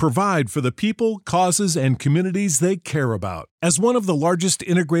 and provide for the people, causes, and communities they care about. As one of the largest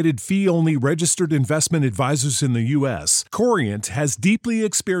integrated fee-only registered investment advisors in the U.S., Corient has deeply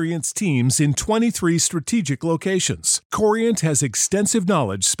experienced teams in 23 strategic locations. Corient has extensive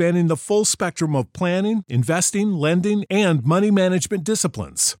knowledge spanning the full spectrum of planning, investing, lending, and money management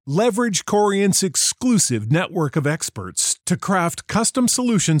disciplines. Leverage Corient's exclusive network of experts to craft custom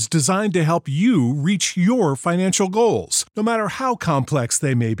solutions designed to help you reach your financial goals, no matter how complex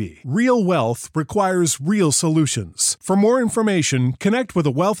they may be. Real wealth requires real solutions. For more information, connect with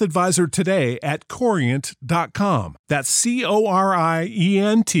a wealth advisor today at Corient.com. That's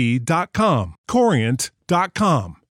Corient.com. Corient.com.